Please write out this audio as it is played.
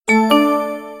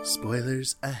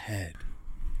Spoilers ahead.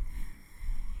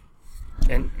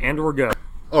 And we're good.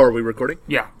 Oh, are we recording?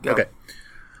 Yeah, go. Okay.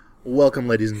 Welcome,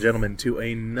 ladies and gentlemen, to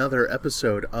another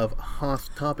episode of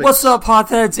Hoth Topics. What's up,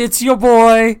 Hotheads? It's your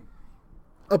boy.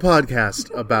 A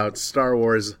podcast about Star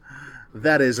Wars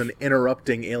that is an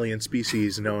interrupting alien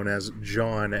species known as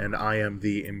John, and I am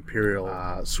the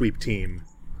Imperial sweep team,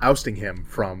 ousting him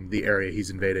from the area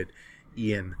he's invaded.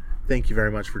 Ian, thank you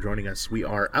very much for joining us. We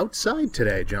are outside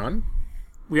today, John.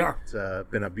 We are. It's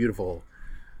been a beautiful,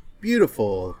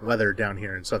 beautiful weather down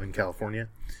here in Southern California.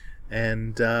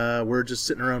 And we're just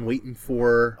sitting around waiting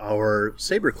for our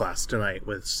Saber class tonight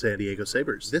with San Diego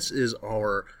Sabres. This is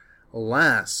our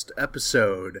last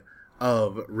episode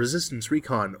of Resistance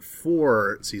Recon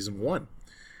for Season 1.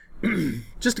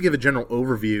 Just to give a general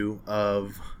overview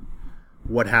of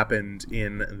what happened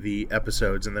in the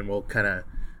episodes, and then we'll kind of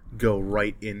go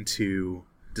right into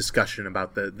discussion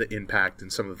about the impact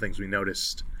and some of the things we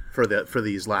noticed for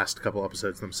these last couple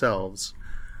episodes themselves.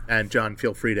 And John,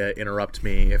 feel free to interrupt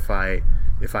me if I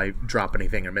drop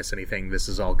anything or miss anything. This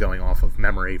is all going off of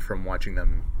memory from watching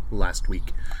them last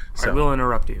week. So, I will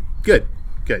interrupt you. Good.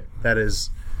 That is.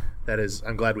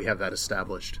 I'm glad we have that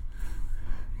established.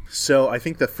 So I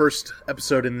think the first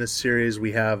episode in this series,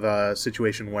 we have a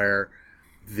situation where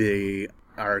they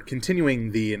are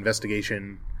continuing the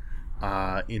investigation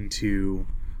into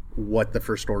what the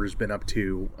First Order's been up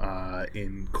to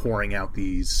in coring out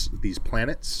these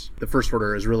planets. The First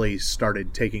Order has really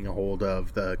started taking a hold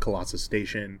of the Colossus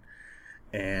Station,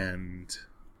 and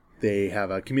they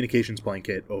have a communications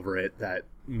blanket over it that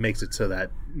makes it so that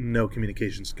no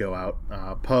communications go out.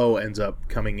 Poe ends up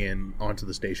coming in onto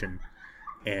the station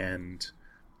and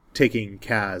taking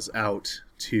Kaz out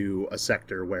to a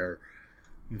sector where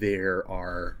there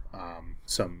are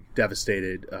some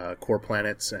devastated core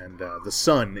planets, and the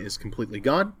sun is completely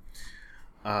gone.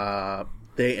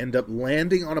 They end up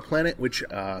landing on a planet which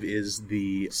is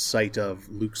the site of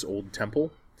Luke's old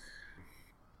temple.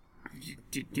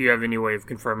 Do you have any way of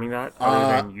confirming that,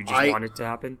 other than you just want it to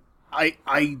happen?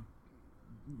 I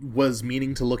was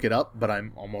meaning to look it up, but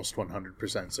I'm almost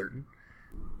 100% certain.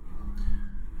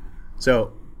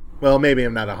 So, well, maybe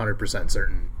I'm not 100%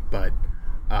 certain, but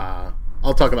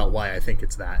I'll talk about why I think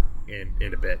it's that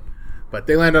in a bit. But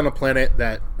they land on a planet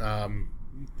that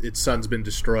its sun's been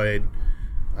destroyed.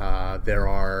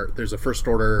 There's a First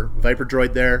Order Viper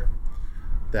droid there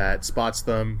that spots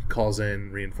them, calls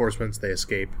in reinforcements, they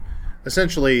escape.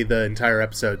 Essentially, the entire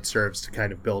episode serves to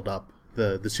kind of build up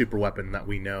the super weapon that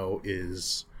we know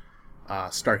is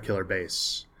Starkiller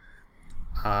Base.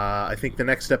 I think the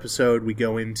next episode we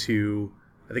go into,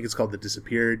 I think it's called The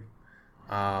Disappeared.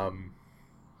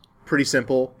 Pretty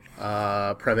simple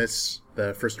premise.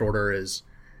 The First Order is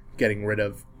getting rid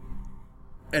of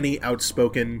any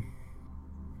outspoken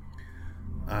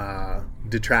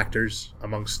detractors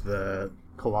amongst the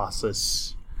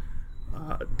Colossus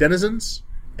denizens,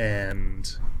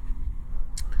 and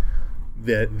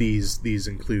these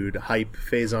include Hype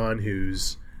Phazon,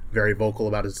 who's very vocal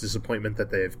about his disappointment that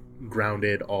they've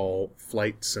grounded all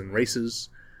flights and races,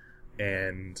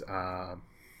 and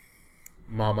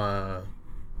Mama...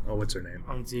 Oh, what's her name?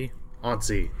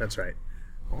 Auntie, that's right.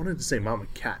 I wanted to say Mama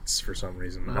Katz for some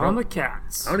reason. Mama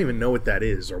Katz. I don't even know what that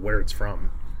is or where it's from.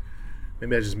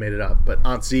 Maybe I just made it up. But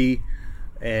Auntie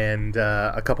and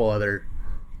a couple other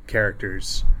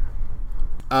characters.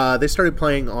 They started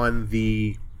playing on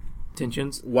the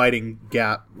tensions, widening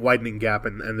gap,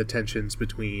 and the tensions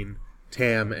between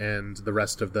Tam and the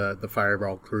rest of the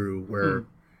Fireball crew, where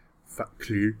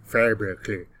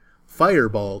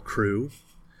Fireball crew,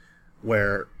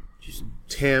 where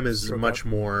Tam is much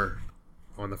more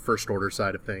on the First Order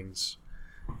side of things,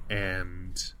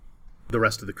 and the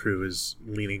rest of the crew is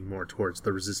leaning more towards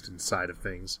the Resistance side of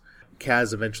things.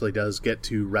 Kaz eventually does get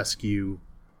to rescue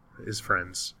his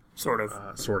friends. Sort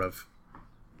of.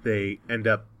 They end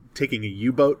up taking a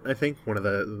U-boat, I think, one of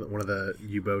the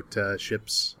U-boat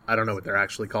ships. I don't know what they're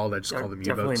actually called. I just call them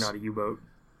U-boats. Definitely not a U-boat.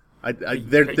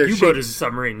 They're U-boat is a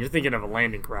submarine. You're thinking of a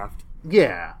landing craft.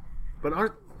 Yeah, but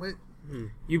aren't... Wait,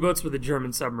 U-boats were the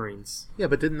German submarines. Yeah,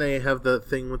 but didn't they have the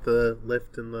thing with the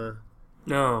lift and the...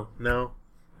 No,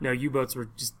 U-boats were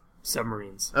just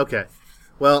submarines. Okay.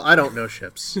 Well, I don't know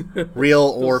ships. Real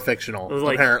or fictional,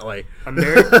 like apparently.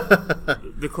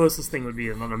 The closest thing would be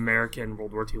an American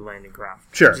World War II landing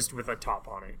craft. Sure. Just with a top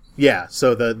on it. Yeah,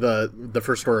 so the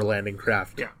First Order landing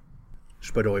craft. Yeah.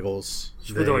 Spadoigles.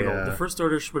 The First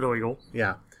Order Spadoigle.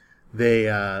 Yeah. They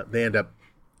end up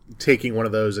taking one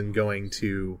of those and going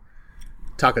to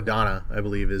Takodana, I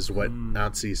believe is what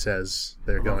Auntie says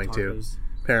they're going to.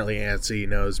 Apparently Nancy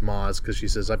knows Maz because she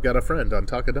says, I've got a friend on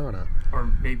Takadana. Or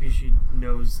maybe she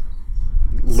knows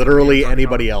Literally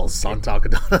anybody else on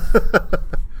Takadana.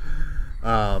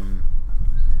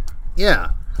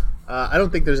 Yeah. I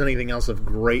don't think there's anything else of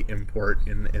great import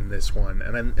in this one.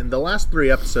 And then the last 3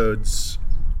 episodes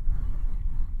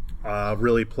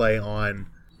really play on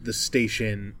the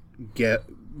station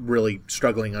really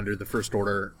struggling under the First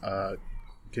Order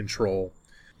control.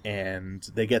 And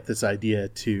they get this idea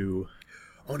to...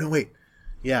 Oh, no, wait.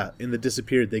 Yeah, in The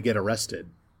Disappeared, they get arrested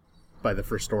by the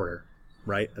First Order,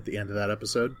 right? At the end of that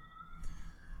episode.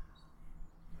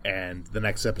 And the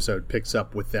next episode picks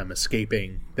up with them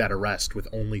escaping that arrest with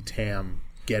only Tam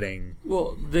getting...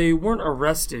 Well, they weren't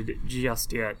arrested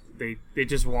just yet. They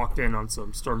just walked in on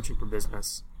some stormtrooper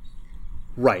business.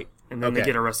 Right. And then they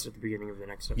get arrested at the beginning of the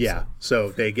next episode. Yeah, so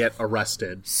they get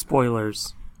arrested.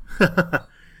 Spoilers.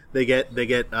 They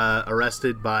get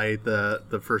arrested by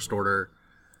the First Order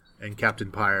and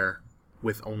Captain Pyre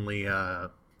with only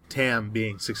Tam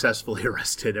being successfully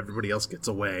arrested. Everybody else gets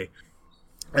away.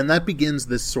 And that begins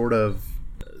this sort of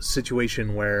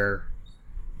situation where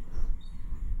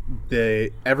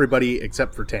everybody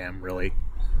except for Tam, really,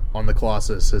 on the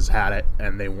Colossus has had it,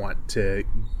 and they want to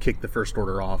kick the First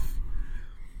Order off.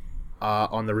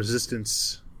 On the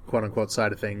Resistance, quote-unquote,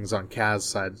 side of things, on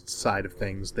Kaz's side of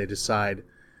things, they decide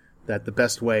that the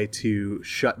best way to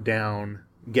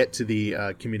get to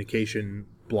the communication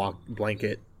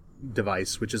blanket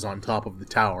device, which is on top of the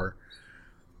tower,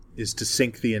 is to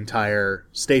sink the entire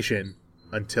station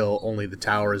until only the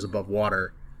tower is above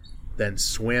water, then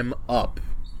swim up.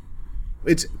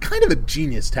 It's kind of a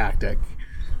genius tactic.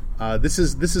 This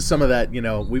is some of that,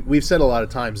 we've said a lot of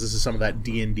times, this is some of that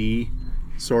D&D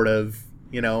sort of,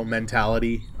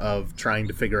 mentality of trying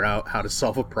to figure out how to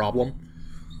solve a problem.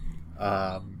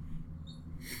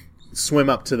 Swim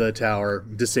up to the tower,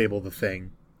 disable the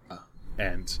thing,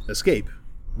 and escape,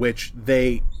 which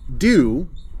they do.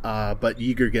 But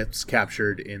Yeager gets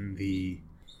captured in the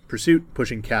pursuit,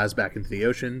 pushing Kaz back into the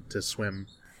ocean to swim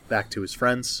back to his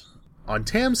friends. On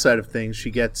Tam's side of things, she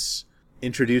gets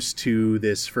introduced to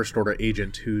this First Order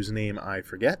agent whose name I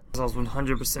forget. I was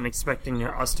 100% expecting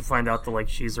us to find out that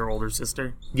she's her older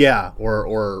sister. Yeah,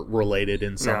 or related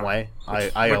in some way.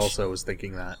 I also was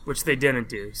thinking that. Which they didn't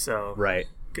do, so... Right.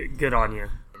 Good on you.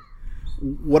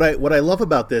 What I love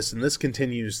about this, and this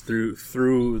continues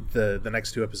through the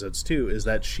next 2 episodes too, is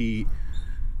that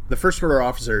the First Order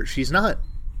officer, she's not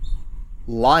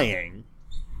lying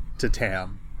to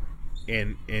Tam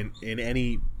in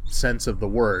any sense of the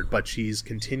word, but she's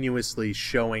continuously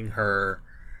showing her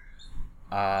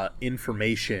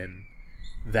information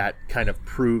that kind of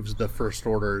proves the First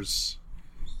Order's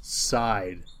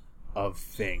side of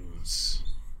things.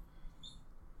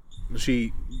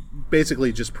 She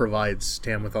basically just provides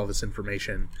Tam with all this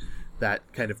information that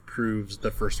kind of proves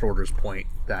the First Order's point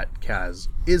that Kaz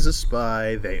is a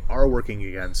spy, they are working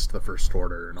against the First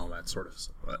Order, and all that sort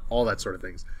of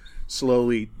things.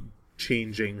 Slowly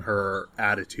changing her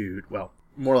attitude, well,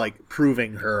 more like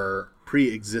proving her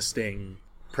pre-existing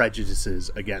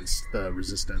prejudices against the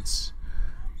Resistance.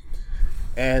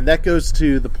 And that goes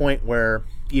to the point where,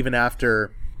 even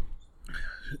after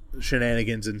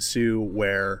shenanigans ensue,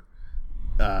 where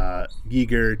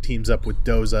Yeager teams up with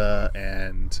Doza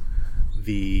and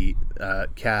the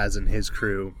Kaz and his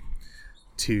crew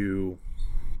to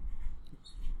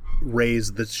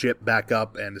raise the ship back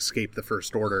up and escape the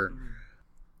First Order.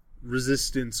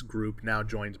 Resistance group, now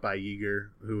joined by Yeager,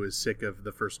 who is sick of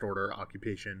the First Order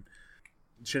occupation.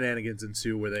 Shenanigans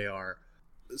ensue where they are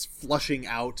flushing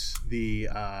out the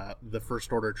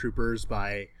First Order troopers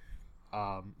by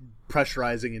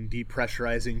pressurizing and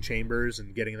depressurizing chambers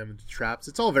and getting them into traps.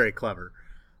 It's all very clever.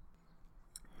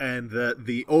 And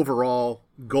the overall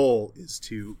goal is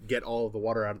to get all of the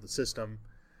water out of the system,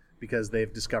 because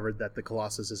they've discovered that the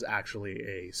Colossus is actually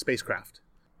a spacecraft,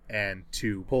 and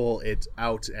to pull it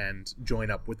out and join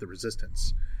up with the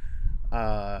Resistance.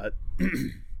 On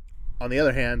the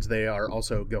other hand, they are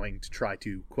also going to try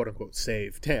to, quote-unquote,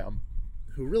 save Tam,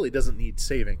 who really doesn't need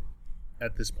saving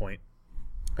at this point.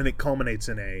 And it culminates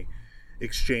in a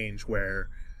exchange where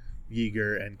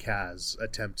Yeager and Kaz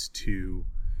attempt to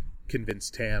convince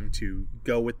Tam to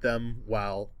go with them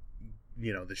while,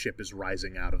 the ship is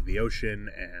rising out of the ocean,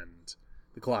 and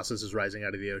the Colossus is rising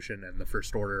out of the ocean, and the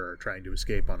First Order are trying to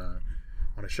escape on a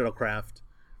shuttlecraft.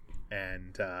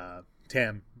 And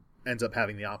Tam ends up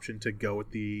having the option to go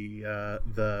with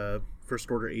the First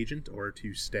Order agent or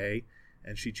to stay,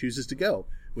 and she chooses to go,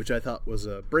 which I thought was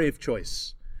a brave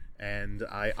choice. And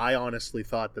I honestly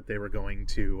thought that they were going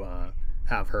to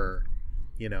have her,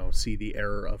 see the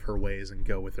error of her ways and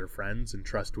go with her friends, and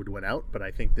trust would win out. But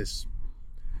I think this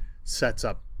sets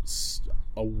up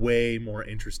a way more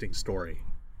interesting story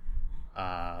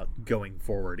going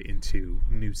forward into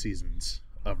new seasons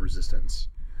of Resistance.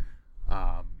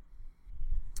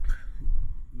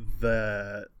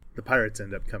 The pirates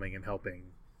end up coming and helping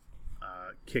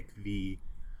kick the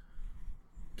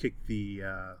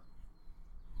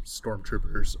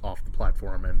stormtroopers off the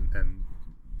platform and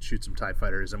shoot some TIE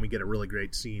fighters, and we get a really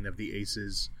great scene of the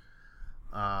aces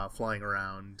flying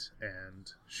around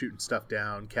and shooting stuff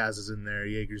down. Kaz is in there,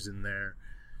 Yeager's in there,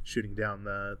 shooting down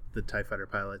the TIE fighter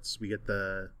pilots. We get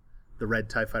the red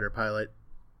TIE fighter pilot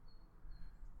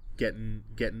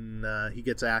he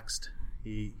gets axed.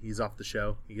 He's off the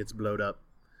show. He gets blowed up.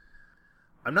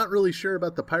 I'm not really sure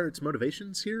about the pirates'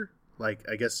 motivations here. Like,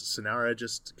 I guess Synara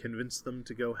just convinced them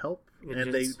to go help.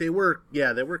 And they were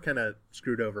kind of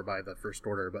screwed over by the First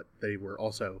Order, but they were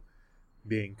also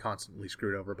being constantly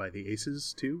screwed over by the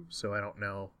Aces, too. So I don't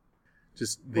know.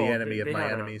 Just the enemy of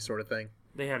my enemy sort of thing.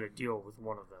 They had a deal with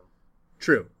one of them.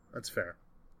 True. That's fair.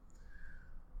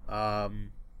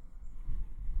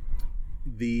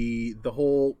 The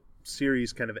whole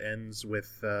series kind of ends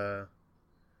with them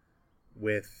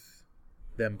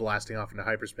blasting off into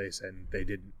hyperspace, and they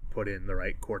didn't put in the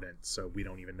right coordinates, so we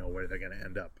don't even know where they're going to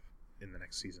end up in the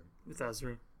next season. With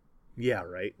Ezra. Yeah,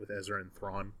 right. With Ezra and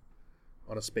Thrawn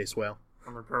on a space whale.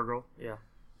 On a Purgle, yeah.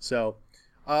 So,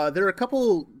 there are a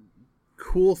couple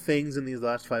cool things in these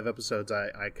last 5 episodes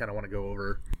I kind of want to go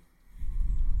over.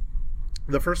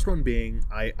 The first one being,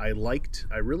 I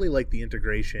really liked the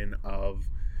integration of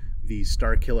the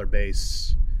Starkiller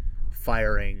base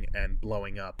firing and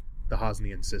blowing up the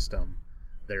Hosnian system.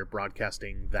 They're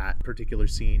broadcasting that particular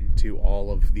scene to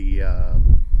all of the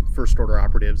First Order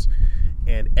operatives,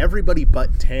 and everybody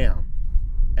but Tam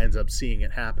ends up seeing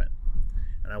it happen.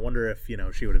 And I wonder if,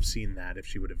 she would have seen that if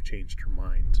she would have changed her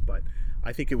mind. But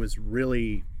I think it was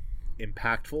really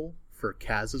impactful for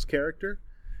Kaz's character.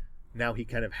 Now he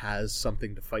kind of has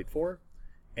something to fight for.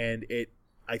 And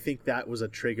I think that was a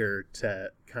trigger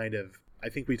to kind of, I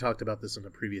think we talked about this in a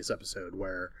previous episode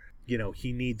where,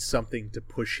 he needs something to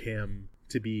push him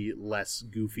to be less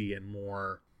goofy and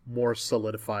more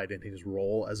solidified in his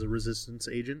role as a resistance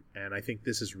agent. And I think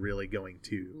this is really going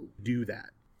to do that.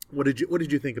 What did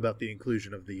you think about the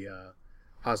inclusion of the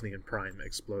Hosnian Prime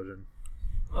explosion?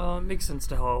 It makes sense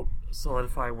to help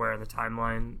solidify where in the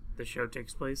timeline the show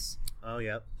takes place. Oh,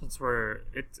 yeah. That's where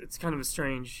it's kind of a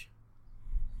strange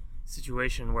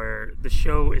situation where the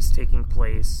show is taking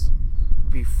place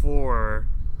before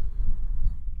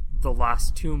the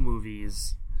last 2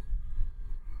 movies,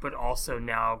 but also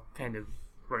now kind of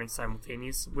running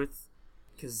simultaneous with,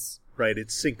 because... Right,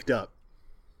 it's synced up.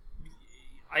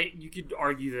 You could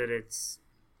argue that it's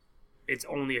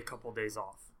only a couple days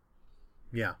off.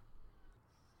 Yeah.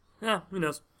 Yeah, who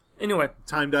knows? Anyway.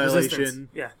 Time dilation. Resistance.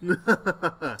 Yeah.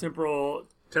 Temporal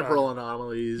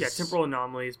anomalies. Yeah, temporal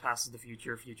anomalies, past is the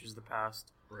future, future's the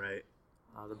past. Right.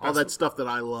 All that stuff that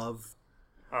I love.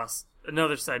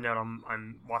 Another side note,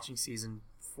 I'm watching season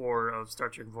 4 of Star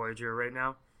Trek Voyager right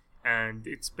now, and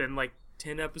it's been like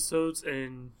 10 episodes,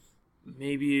 and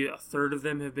maybe a third of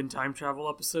them have been time travel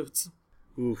episodes.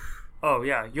 Oof. Oh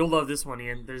yeah, you'll love this one,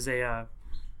 Ian. There's a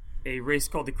race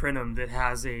called the Krenim that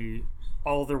has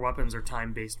all their weapons are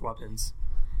time-based weapons.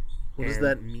 What does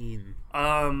that mean?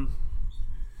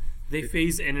 They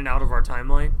phase in and out of our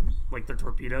timeline, like their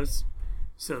torpedoes,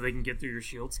 so they can get through your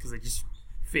shields, because they just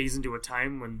phase into a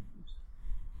time when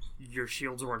your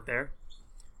shields weren't there.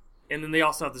 And then they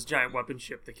also have this giant weapon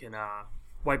ship that can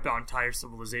wipe out entire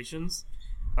civilizations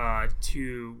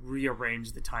to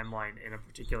rearrange the timeline in a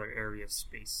particular area of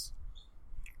space.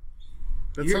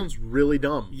 That sounds really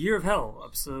dumb. Year of Hell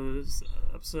episodes.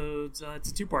 It's a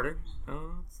 2-parter.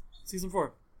 Season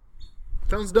 4.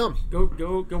 Sounds dumb.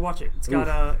 Go watch it.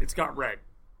 It's got Red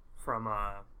from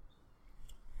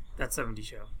that 70s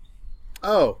show.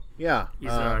 Oh yeah,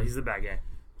 he's the bad guy.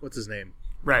 What's his name?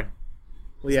 Red.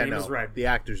 Well, his name is Red. The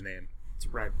actor's name. It's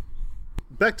Red.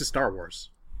 Back to Star Wars.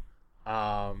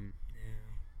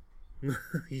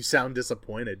 You sound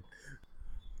disappointed.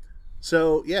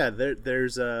 So yeah,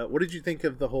 there's what did you think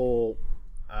of the whole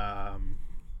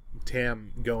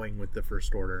Tam going with the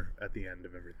First Order at the end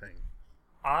of everything?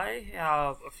 I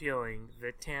have a feeling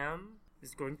that Tam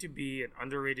is going to be an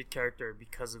underrated character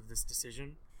because of this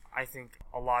decision. I think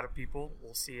a lot of people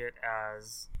will see it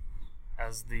as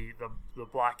the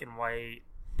black and white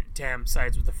Tam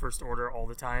sides with the First Order all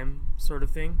the time sort of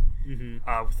thing,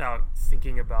 without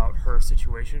thinking about her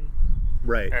situation.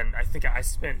 Right. And I think I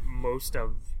spent most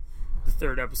of the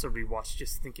third episode we watched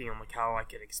just thinking on like how I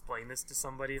could explain this to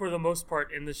somebody. For the most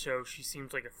part in the show, she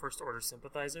seems like a First Order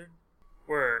sympathizer,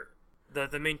 where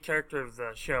the main character of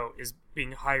the show is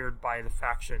being hired by the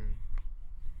faction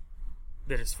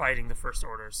that is fighting the First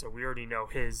Order, so we already know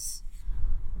his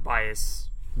bias.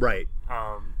 Right.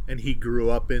 And he grew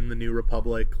up in the New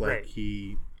Republic, Right.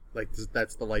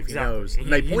 that's the life Exactly. he knows. And He-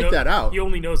 they he point know- that out. He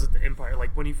only knows that the Empire,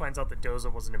 like when he finds out that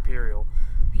Doza was an Imperial,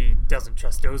 he doesn't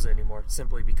trust Doza anymore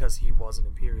simply because he was an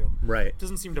Imperial. Right. It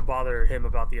doesn't seem to bother him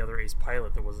about the other ace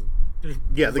pilot that wasn't.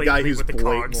 Yeah, the guy who's with the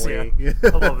cogs, blatantly... yeah.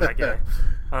 I love that guy.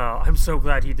 I'm so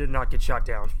glad he did not get shot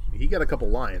down. He got a couple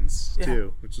lines, Yeah.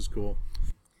 too, which is cool.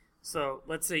 So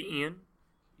let's say, Ian,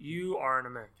 you are an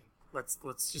American. Let's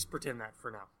just pretend that for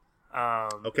now.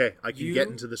 Okay, I can get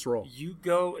into this role. You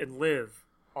go and live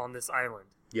on this island.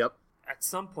 Yep. At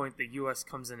some point, the U.S.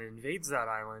 comes in and invades that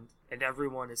island, and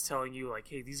everyone is telling you, like,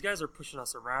 hey, these guys are pushing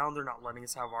us around. They're not letting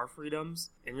us have our freedoms.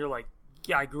 And you're like,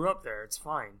 yeah, I grew up there. It's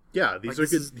fine. Yeah, these Like,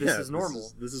 are good. this is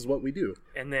normal. This is what we do.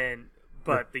 And then,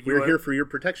 but the We're U.S. here for your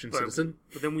protection, but, citizen.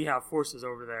 But then we have forces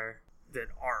over there that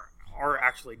are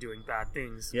actually doing bad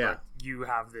things. Yeah. But you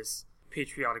have this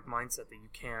patriotic mindset that you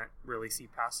can't really see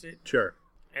past it. Sure.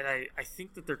 And I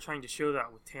think that they're trying to show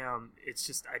that with Tam. It's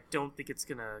just, I don't think it's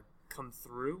going to come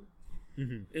through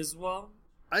as well.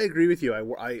 I agree with you.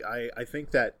 I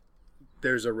think that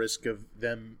there's a risk of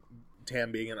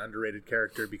Tam being an underrated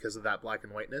character because of that black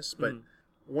and whiteness. But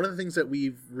one of the things that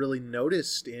we've really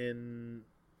noticed in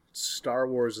Star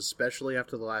Wars, especially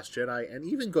after The Last Jedi, and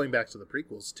even going back to the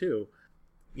prequels too,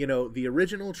 you know, the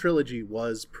original trilogy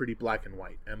was pretty black and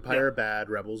white. Empire bad,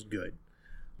 Rebels good.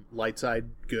 Light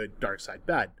side good, dark side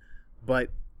bad.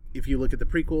 But if you look at the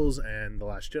prequels and The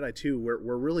Last Jedi too,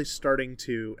 we're really starting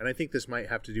to, and I think this might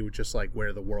have to do with just like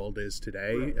where the world is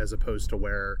today, Right. as opposed to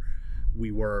where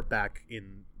we were back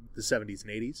in the 70s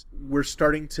and 80s. We're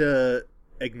starting to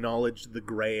acknowledge the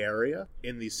gray area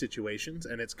in these situations,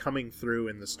 and it's coming through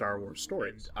in the Star Wars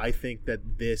stories. I think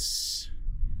that this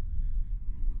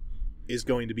is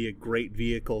going to be a great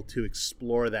vehicle to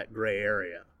explore that gray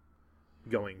area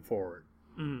going forward.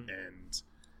 And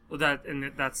Well,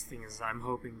 that's the thing is, I'm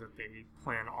hoping that they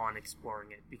plan on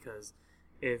exploring it, because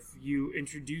if you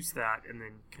introduce that and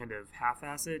then kind of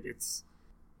half-ass it,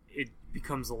 it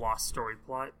becomes a lost story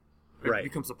plot. It Right.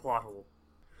 becomes a plot hole.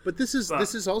 But this is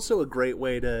also a great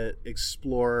way to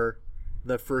explore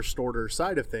the First Order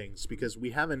side of things, because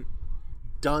we haven't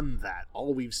done that.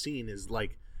 All we've seen is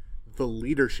like the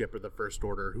leadership of the First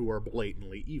Order, who are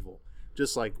blatantly evil,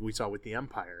 just like we saw with the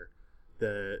Empire,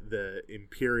 the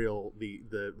Imperial,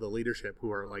 the leadership,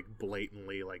 who are like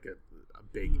blatantly like a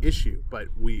big issue. But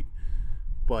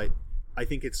I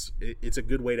think it's a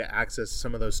good way to access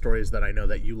some of those stories that I know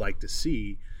that you like to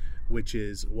see, which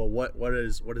is, well, what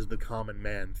does the common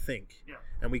man think? Yeah.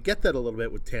 And we get that a little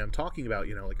bit with Tam talking about,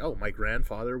 you know, like, oh, my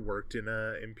grandfather worked in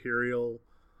a Imperial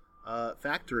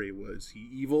factory. Was he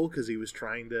evil because he was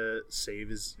trying to save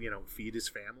his, you know, feed his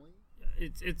family?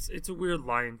 It's a weird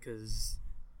line, because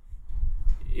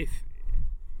if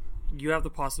you have the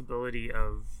possibility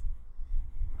of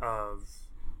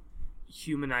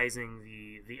humanizing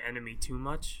the enemy too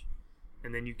much,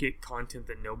 and then you get content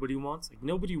that nobody wants. Like,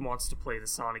 nobody wants to play the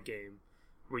Sonic game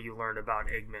where you learn about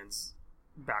Eggman's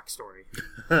backstory.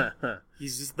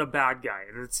 He's just the bad guy,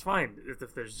 and it's fine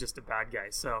if there's just a bad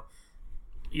guy. So,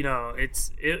 you know,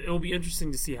 it'll be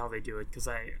interesting to see how they do it, because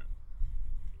I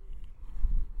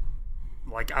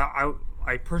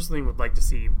personally would like to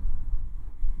see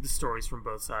the stories from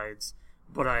both sides,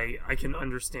 but I can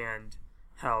understand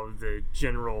how the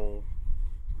general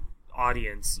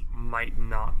audience might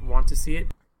not want to see it.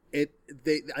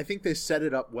 I think they set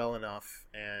it up well enough,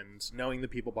 and knowing the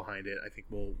people behind it, I think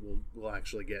we'll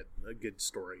actually get a good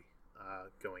story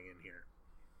going in here.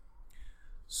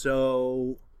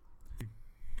 So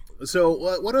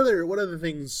what other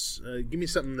things? Give me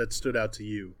something that stood out to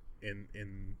you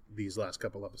in these last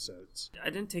couple episodes. I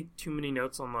didn't take too many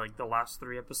notes on like the last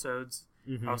 3 episodes.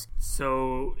 Mm-hmm. I was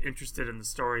so interested in the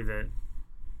story that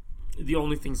the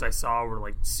only things I saw were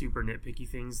like super nitpicky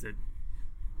things that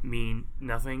mean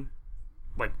nothing,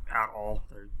 like at all.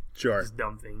 They're Sure. just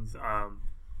dumb things.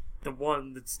 The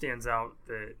one that stands out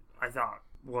that I thought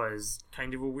was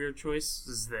kind of a weird choice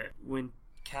is that when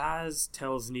Kaz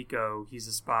tells Nico he's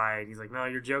a spy, and he's like, "No,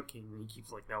 you're joking," and he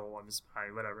keeps like, "No, I'm a spy,"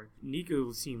 whatever.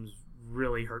 Nico seems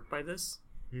really hurt by this,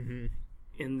 Mm-hmm.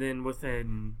 and then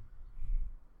within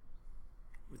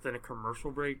a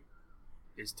commercial break,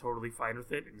 is totally fine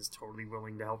with it and is totally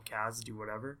willing to help Kaz do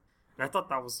whatever. And I thought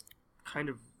that was kind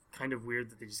of weird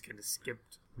that they just kind of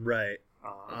skipped Right.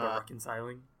 the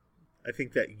reconciling. I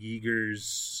think that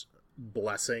Yeager's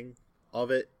blessing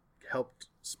of it helped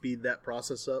speed that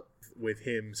process up with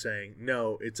him saying,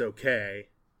 no, it's okay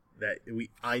that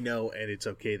I know, and it's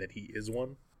okay that he is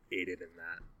one, aided in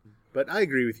that. But I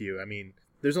agree with you. I mean,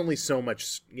 there's only so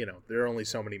much, there are only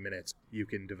so many minutes you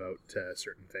can devote to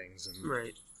certain things. And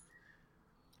Right.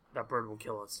 That bird will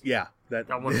kill us. Yeah. That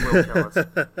one will kill us.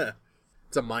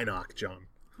 It's a Minoc, John.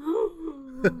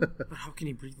 But how can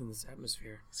he breathe in this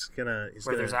atmosphere? He's gonna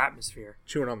there's atmosphere.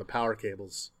 chewing on the power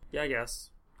cables. Yeah, I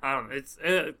guess. I don't know. It's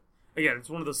again, it's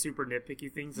one of those super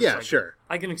nitpicky things. It's Yeah, sure.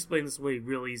 I can explain this away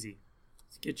real easy.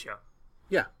 It's a kid show.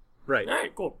 Yeah, right. All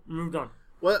right, cool. Moved on.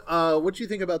 What do you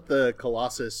think about the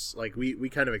Colossus? Like, we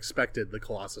kind of expected the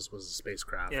Colossus was a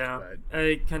spacecraft. Yeah, but...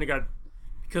 I kind of got,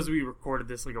 because we recorded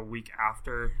this like a week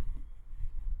after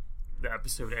the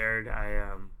episode aired.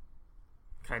 I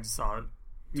kind of saw it.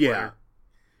 Yeah,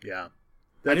 yeah.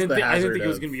 I didn't think it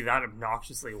was of... going to be that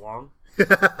obnoxiously long.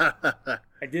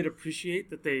 I did appreciate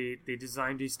that they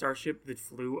designed a starship that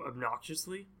flew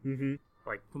obnoxiously,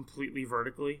 like completely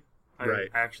vertically. I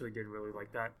actually did really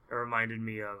like that. It reminded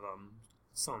me of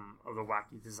some of the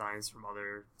wacky designs from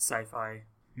other sci-fi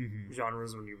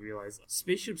genres when you realize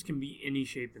spaceships can be any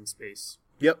shape in space.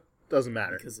 Yep, doesn't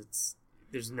matter. Because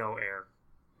there's no air.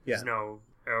 Yeah. There's no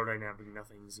aerodynamic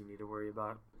nothings you need to worry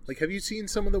about. Like, have you seen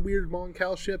some of the weird Mon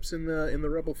Cal ships in the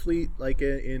Rebel fleet, like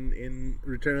in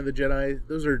Return of the Jedi?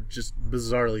 Those are just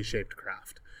bizarrely shaped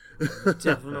craft.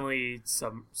 Definitely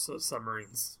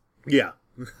submarines. Yeah.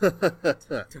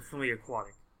 Definitely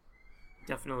aquatic.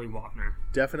 Definitely Watner.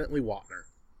 Definitely Watner.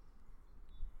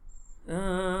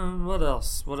 What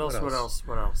else?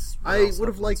 I would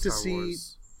have liked to see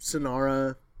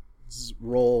Synara's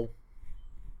role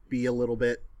be a little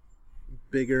bit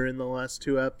bigger in the last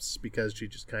two eps, because she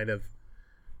just kind of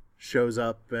shows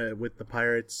up with the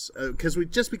pirates. Because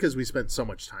we spent so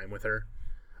much time with her.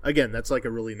 Again, that's like a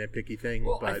really nitpicky thing.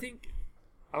 Well, but...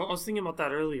 I was thinking about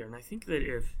that earlier, and I think that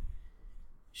if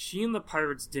she and the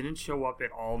pirates didn't show up at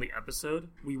all in the episode,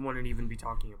 we wouldn't even be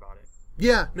talking about it.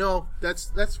 Yeah, no,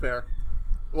 that's fair.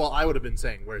 Well, I would have been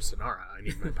saying, "Where's Synara? I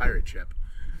need my pirate ship."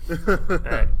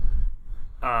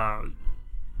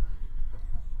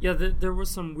 Yeah, there was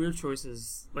some weird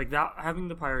choices like that. Having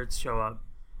the pirates show up,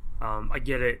 I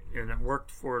get it, and it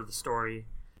worked for the story.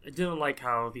 I didn't like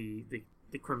how the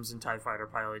Crimson TIE Fighter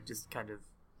pilot just kind of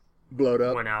blowed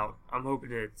up, went out. I'm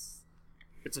hoping it's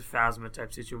a Phasma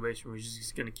type situation where he's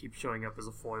just going to keep showing up as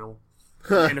a foil,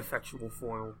 ineffectual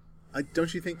foil.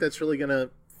 Don't you think that's really going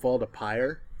to fall to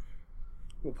Pyre?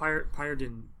 Well, Pyre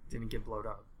didn't get blowed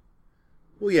up.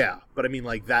 Well, yeah, but I mean,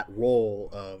 like, that role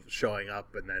of showing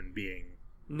up and then being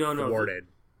thwarted.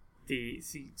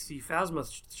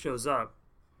 Phasma shows up,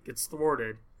 gets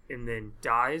thwarted, and then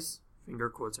dies. Finger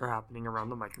quotes are happening around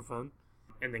the microphone,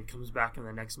 and then comes back in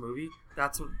the next movie.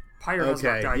 That's what Pyre has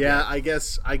not died yet. I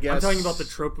guess. I'm talking about the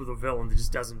trope of the villain that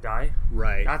just doesn't die.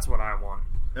 Right. That's what I want.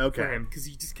 Okay. For him, because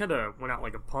he just kind of went out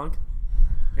like a punk.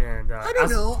 And I don't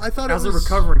know. I thought as a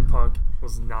recovering punk,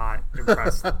 was not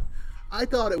impressed. I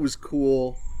thought it was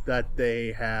cool that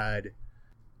they had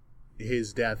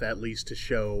his death, at least to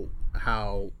show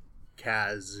how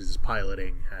Kaz's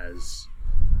piloting has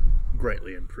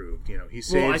greatly improved. You know, he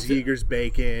saves Yeager's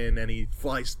bacon, and he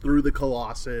flies through the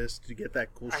Colossus to get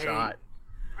that cool shot.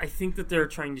 I think that they're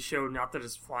trying to show not that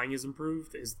his flying is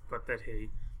improved, but that he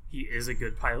is a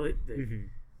good pilot.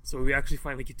 So we actually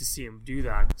finally get to see him do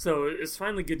that. So it's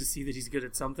finally good to see that he's good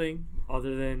at something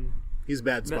other than he's a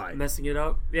bad spy, messing it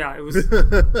up. Yeah, it was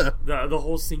the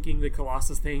whole sinking the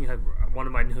Colossus thing. One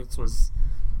of my notes was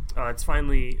it's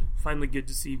finally good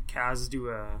to see Kaz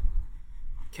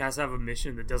have a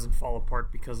mission that doesn't fall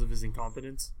apart because of his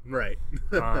incompetence. Right.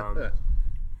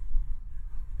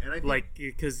 And I think,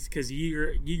 because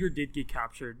Yeager did get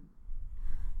captured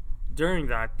during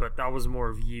that, but that was more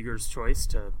of Yeager's choice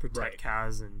to protect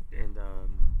Kaz and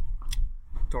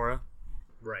Tora.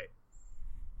 Right.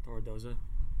 Tora Doza.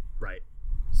 Right.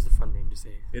 This is a fun name to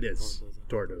say. It is.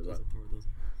 Tora Doza.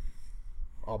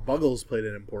 Buggles played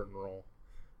an important role.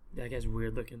 That guy's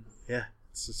weird looking. Yeah.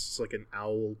 It's just like an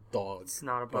owl dog. It's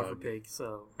not a puffer pig,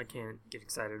 so I can't get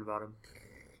excited about him.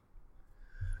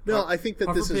 No, I think that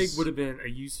puffer this pig would have been a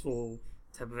useful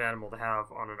type of animal to have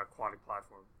on an aquatic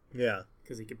platform. Yeah.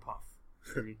 Because he can puff.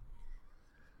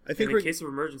 I think in case of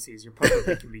emergencies, your puffer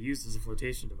pig can be used as a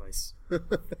flotation device.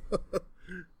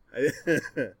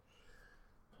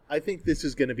 I think this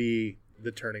is going to be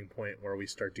the turning point where we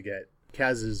start to get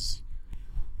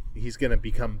he's going to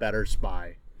become better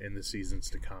spy in the seasons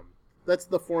to come. That's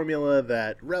the formula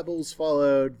that Rebels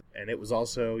followed, and it was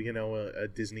also, a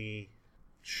Disney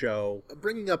show.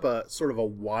 Bringing up a sort of a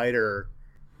wider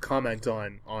comment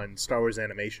on Star Wars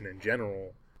animation in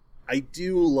general, I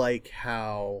do like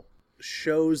how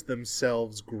shows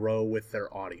themselves grow with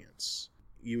their audience.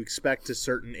 You expect a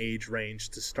certain age range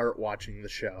to start watching the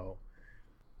show.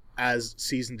 As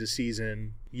season to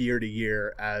season, year to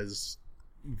year, as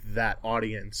that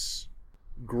audience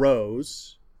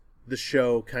grows, the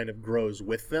show kind of grows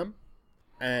with them.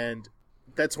 And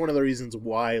that's one of the reasons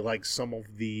why, like, some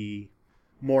of the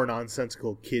more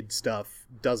nonsensical kid stuff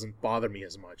doesn't bother me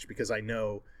as much, because I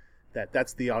know that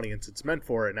that's the audience it's meant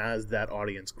for, and as that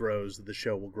audience grows, the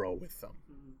show will grow with them.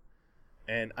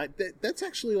 And that's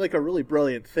actually, like, a really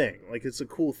brilliant thing. Like, it's a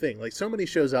cool thing. Like, so many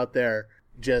shows out there,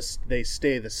 just, they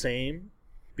stay the same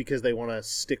because they want to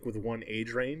stick with one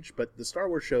age range, but the Star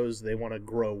Wars shows, they want to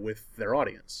grow with their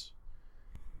audience.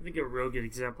 I think a real good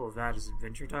example of that is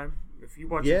Adventure Time. If you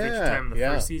watch Adventure Time in the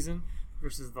first season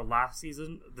versus the last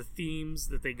season, the themes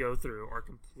that they go through are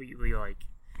completely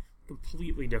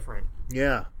different.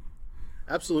 Yeah.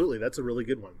 Absolutely. That's a really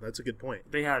good one. That's a good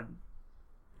point. They had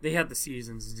the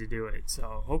seasons to do it,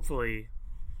 so hopefully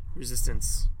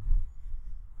Resistance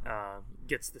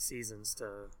gets the seasons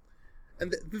to...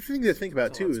 And the thing to think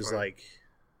about, too, is, like,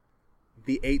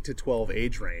 the 8 to 12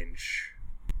 age range,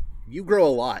 you grow a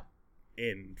lot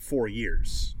in 4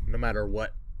 years, no matter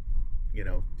what, you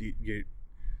know,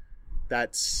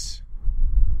 that's...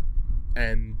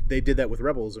 And they did that with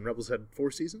Rebels, and Rebels had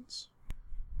 4 seasons?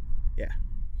 Yeah,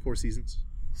 4 seasons.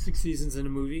 6 seasons in a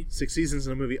movie. 6 seasons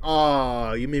in a movie.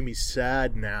 Oh, you made me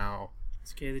sad now.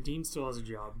 It's okay, the Dean still has a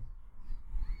job.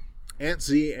 Aunt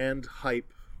Z and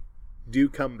Hype do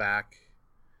come back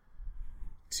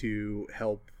to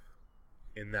help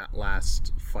in that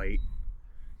last fight.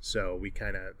 So we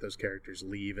kind of, those characters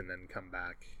leave and then come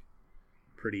back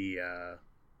pretty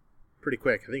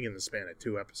quick. I think in the span of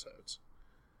 2 episodes.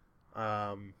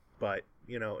 But,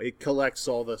 you know, it collects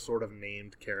all the sort of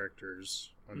named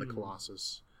characters on the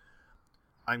Colossus.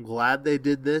 I'm glad they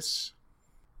did this,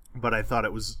 but I thought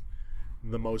it was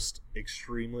the most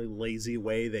extremely lazy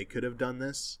way they could have done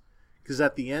this. Because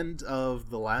at the end of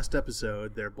the last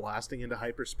episode, they're blasting into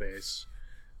hyperspace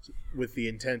with the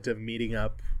intent of meeting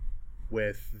up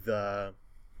with the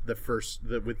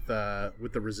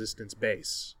Resistance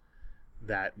base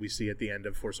that we see at the end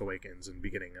of Force Awakens and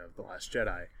beginning of The Last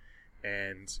Jedi.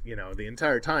 And, you know, the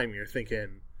entire time you're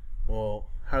thinking, well,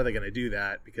 how are they going to do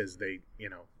that? Because they, you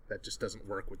know, that just doesn't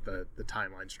work with the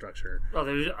timeline structure.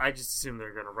 Oh, I just assume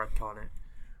they're going to retcon it.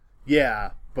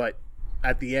 Yeah, but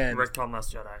at the end... Retcon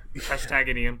Last Jedi. Hashtag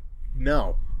it, Ian.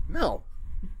 No.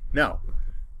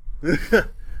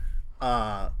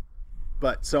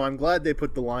 But, so I'm glad they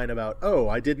put the line about, oh,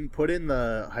 I didn't put in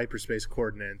the hyperspace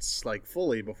coordinates, like,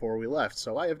 fully before we left,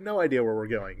 so I have no idea where we're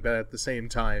going. But at the same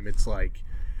time, it's like,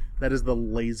 that is the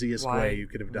laziest way you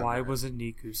could have done Why that. wasn't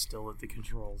Niku still at the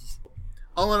controls?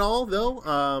 All in all,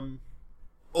 though,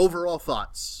 overall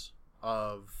thoughts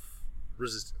of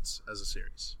Resistance as a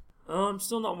series. I'm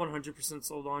still not 100%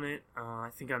 sold on it. I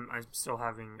think I'm still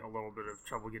having a little bit of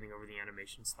trouble getting over the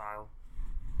animation style.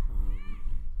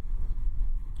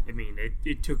 I mean,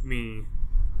 it took me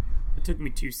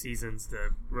 2 seasons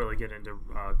to really get into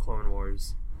Clone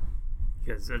Wars,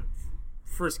 because the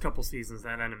first couple seasons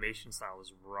that animation style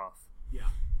was rough. Yeah.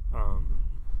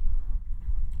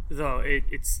 Though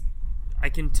it's, I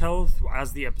can tell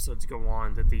as the episodes go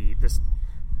on that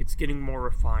it's getting more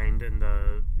refined, and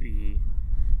the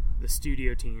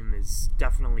studio team is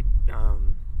definitely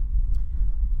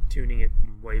tuning it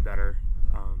way better.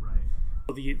 Right.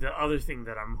 The other thing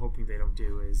that I'm hoping they don't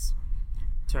do is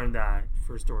turn that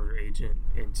First Order agent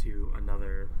into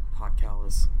another Hot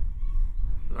Callus.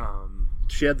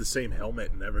 She had the same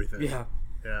helmet and everything. Yeah.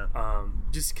 Yeah.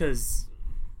 Just because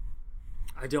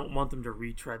I don't want them to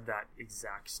retread that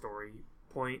exact story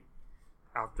point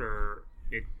after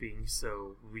it being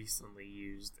so recently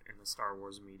used in the Star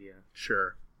Wars media.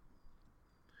 Sure.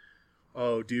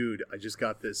 Oh, dude, I just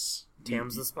got this.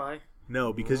 Tam's the Spy?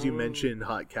 No, because you mentioned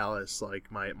Hot Callus, like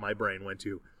my brain went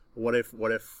to, what if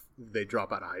they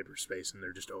drop out of hyperspace and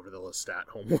they're just over the Lestat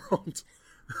homeworld?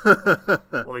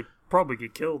 Well, they probably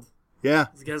get killed. Yeah.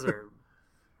 These guys are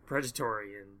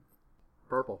predatory and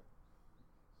Purple.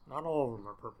 not all of them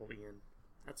are purple, Ian.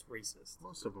 That's racist.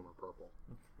 Most of them are purple.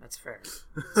 That's fair.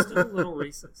 It's still a little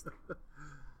racist.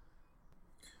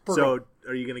 So,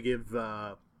 are you going to give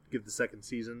the second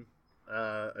season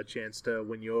a chance to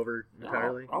win you over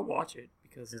entirely? I'll watch it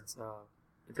because it's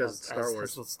because it's Star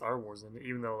Wars. Has with Star Wars in it,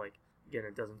 even though, like, again,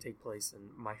 it doesn't take place in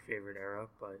my favorite era,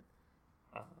 but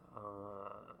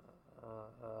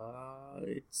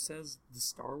it says the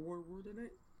Star Wars word in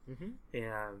it. Mm-hmm.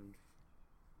 And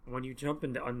when you jump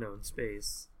into unknown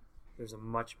space, there's a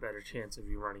much better chance of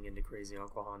you running into crazy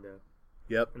Uncle Hondo.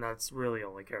 Yep. And that's really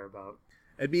all I care about.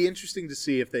 It'd be interesting to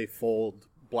see if they fold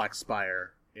Black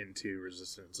Spire into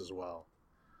Resistance as well.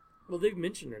 Well, they've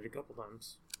mentioned it a couple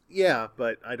times. Yeah,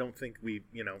 but I don't think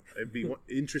it'd be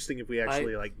interesting if we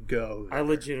actually go there. I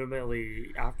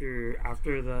legitimately,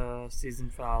 after the season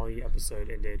finale episode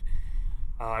ended,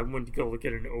 I went to go look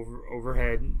at an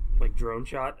overhead drone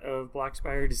shot of Black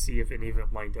Spire to see if any of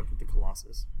it lined up with the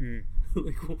Colossus.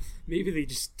 Well, maybe they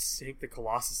just sank the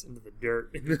Colossus into the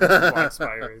dirt and Black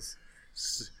Spire is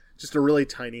just a really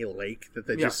tiny lake that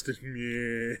they just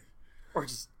or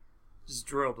just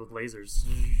drilled with lasers,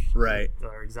 right?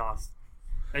 Their exhaust.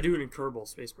 I do it in Kerbal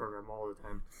Space Program all the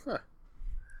time.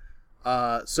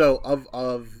 Huh. So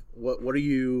of what are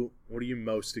you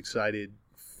most excited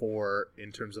for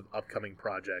in terms of upcoming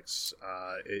projects?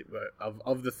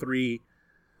 Of the three,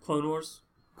 Clone Wars,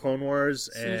 and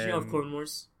soon as you have Clone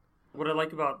Wars. What I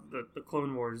like about the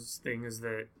Clone Wars thing is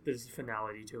that there's a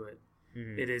finality to it.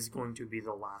 Mm-hmm. It is going to be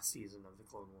the last season of the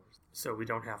Clone Wars, so we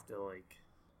don't have to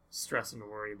stress and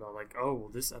worry about will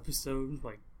this episode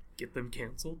get them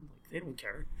canceled. They don't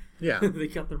care. Yeah. They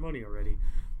got their money already.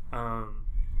 I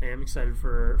am excited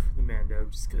for the Mando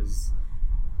just because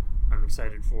I'm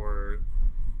excited for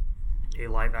a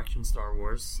live action Star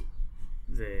Wars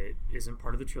that isn't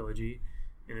part of the trilogy,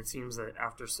 and it seems that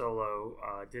after Solo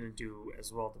didn't do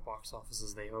as well at the box office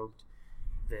as they hoped,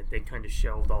 that they kind of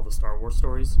shelved all the Star Wars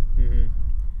stories. Mm-hmm.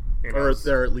 Or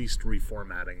they're at least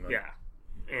reformatting them. Yeah.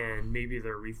 And maybe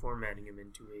they're reformatting them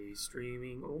into a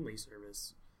streaming-only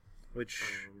service. Which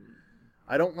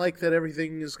I don't like that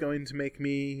everything is going to make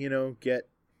me, get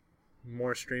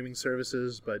more streaming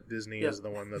services, but Disney is the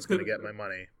one that's going to get my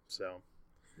money. So,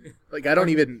 I don't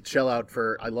even shell out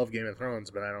for... I love Game of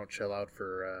Thrones, but I don't shell out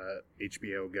for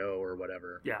HBO Go or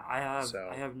whatever. Yeah, I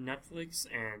have Netflix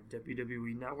and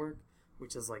WWE Network,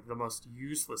 which is the most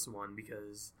useless one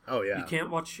because you can't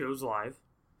watch shows live.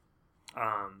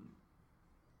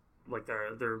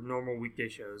 Their normal weekday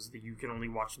shows that you can only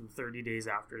watch them 30 days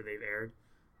after they've aired.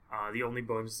 The only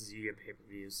bonus is you get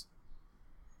pay-per-views,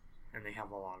 and they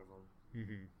have a lot of them.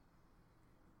 Mm-hmm.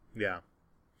 Yeah.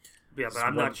 Yeah, but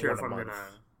I'm not sure if I'm gonna.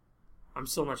 I'm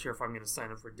still not sure if I'm gonna sign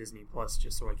up for Disney Plus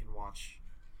just so I can watch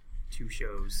 2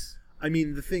 shows. I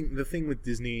mean, the thing with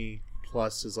Disney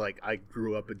Plus is I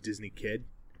grew up a Disney kid.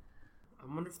 I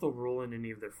wonder if they'll roll in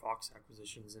any of their Fox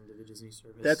acquisitions into the Disney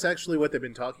service. That's actually what they've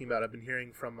been talking about. I've been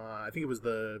hearing from, I think it was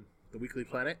the Weekly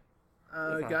Planet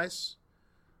guys,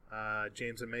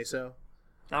 James and Meso.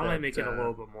 That might make it a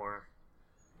little bit more.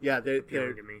 Yeah, they're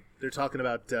to me. They're talking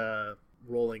about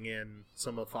rolling in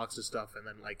some of Fox's stuff, and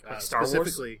then Star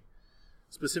Wars?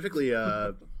 specifically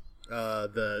the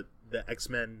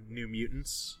X-Men New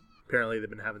Mutants. Apparently, they've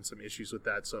been having some issues with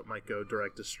that, so it might go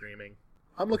direct to streaming.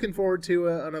 I'm looking forward to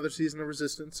another season of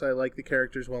Resistance. I like the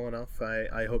characters well enough.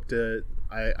 I hope to.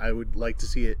 I would like to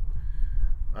see it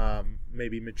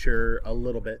maybe mature a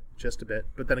little bit, just a bit.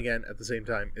 But then again, at the same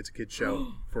time, it's a kid's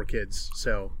show for kids,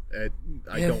 so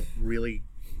I don't really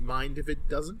mind if it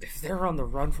doesn't. If they're on the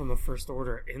run from the First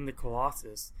Order in the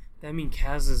Colossus, that means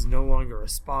Kaz is no longer a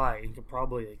spy and can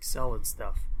probably excel at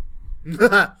stuff.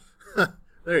 There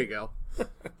you go.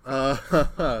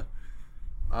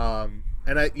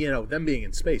 And them being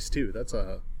in space too. That's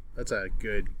a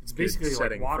good. It's basically good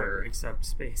setting like water, for... except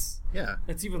space. Yeah,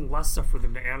 that's even less stuff for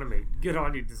them to animate. Good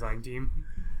on you, design team.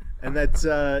 And that's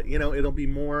it'll be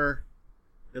more.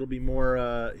 He'll be more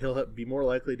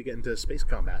likely to get into space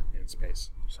combat in space.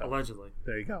 So, allegedly.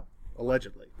 There you go.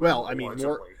 Allegedly. Well, I mean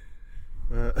more.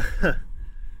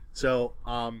 So,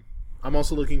 I'm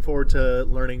also looking forward to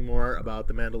learning more about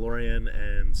the Mandalorian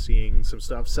and seeing some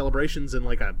stuff. Celebrations in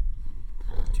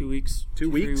 2 weeks. 2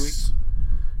 weeks.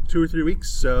 2 or 3 weeks.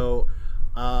 So,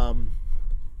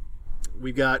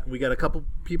 we got a couple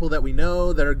people that we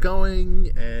know that are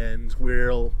going, and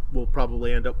we'll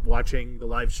probably end up watching the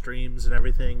live streams and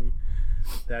everything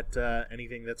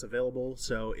anything that's available.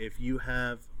 So if you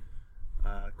have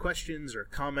questions or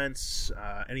comments,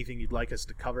 anything you'd like us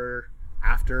to cover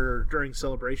after or during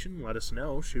celebration, let us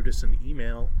know. Shoot us an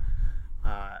email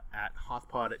at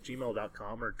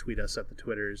hothpod@gmail.com or tweet us at the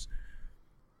Twitters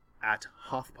at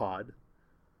hothpod,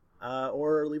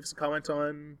 or leave us a comment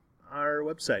on our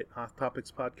website,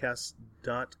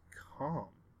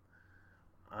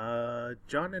 hothtopicspodcast.com.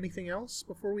 John, anything else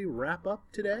before we wrap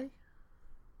up today?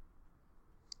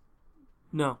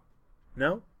 No.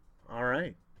 No? All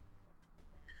right.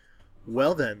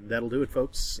 Well then, that'll do it,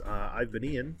 folks. I've been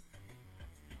Ian.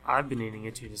 I've been eating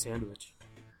a tuna sandwich.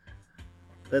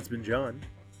 That's been John.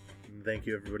 And thank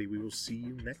you, everybody. We will see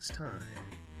you next time.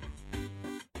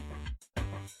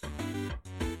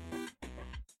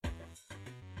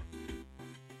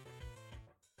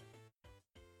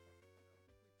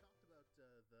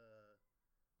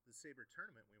 lightsaber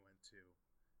tournament we went to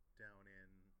down in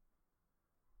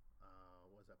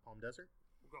what was that, Palm Desert?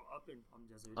 We'll go up in Palm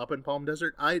Desert. Up in Palm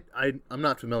Desert? I'm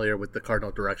not familiar with the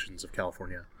cardinal directions of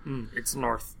California. It's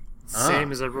north.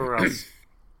 Same as everywhere else.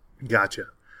 Gotcha.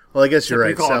 Well, I guess you're right.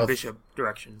 We call them Bishop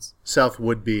directions. South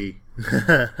would be.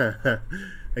 I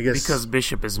guess because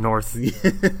Bishop is north.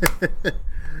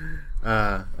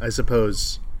 I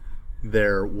suppose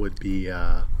there would be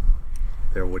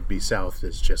south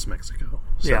is just Mexico.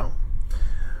 So. Yeah.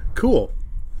 Cool.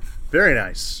 Very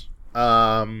nice.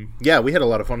 Yeah, we had a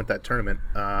lot of fun at that tournament.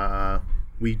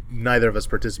 We neither of us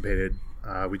participated.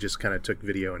 We just kind of took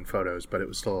video and photos, but it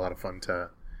was still a lot of fun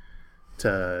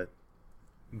to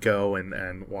go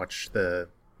and watch the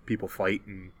people fight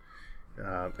and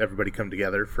everybody come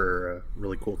together for a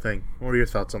really cool thing. What are your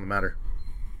thoughts on the matter?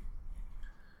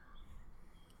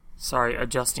 Sorry,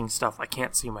 adjusting stuff. I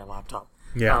can't see my laptop.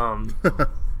 Yeah.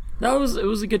 It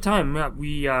was a good time. Yeah,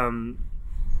 we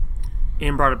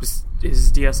Ian brought up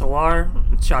his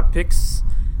DSLR, shot pics.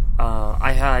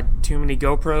 I had too many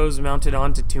GoPros mounted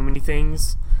onto too many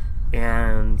things,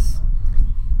 and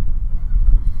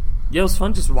yeah, it was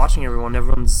fun just watching everyone.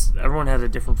 Everyone had a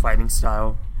different fighting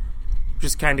style, which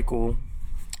is kind of cool.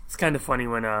 It's kind of funny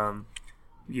when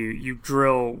you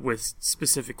drill with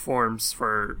specific forms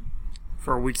for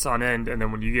weeks on end, and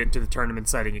then when you get into the tournament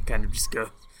setting, it kind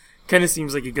of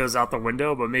seems like it goes out the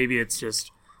window. But maybe it's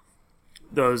just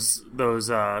those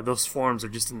forms are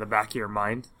just in the back of your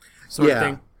mind, sort of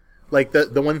thing. Like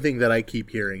the one thing that I keep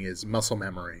hearing is muscle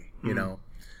memory. You know,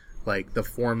 like the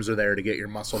forms are there to get your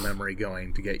muscle memory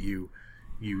going, to get you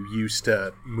used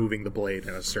to moving the blade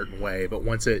in a certain way. But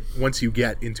once you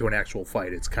get into an actual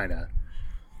fight, it's kind of,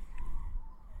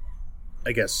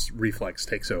 I guess, reflex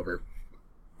takes over.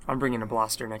 I'm bringing a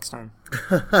blaster next time.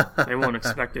 They won't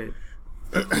expect it.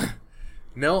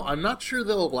 No, I'm not sure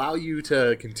they'll allow you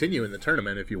to continue in the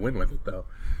tournament if you win with it, though.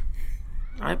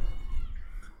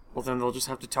 Well, then they'll just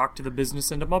have to talk to the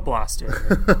business end of my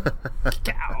blaster.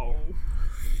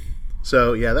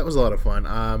 So yeah, that was a lot of fun.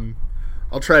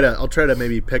 I'll try to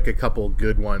maybe pick a couple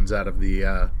good ones out of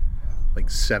the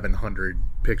like 700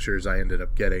 pictures I ended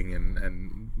up getting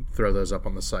and throw those up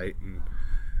on the site, and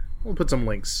we'll put some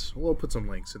links in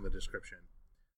the description.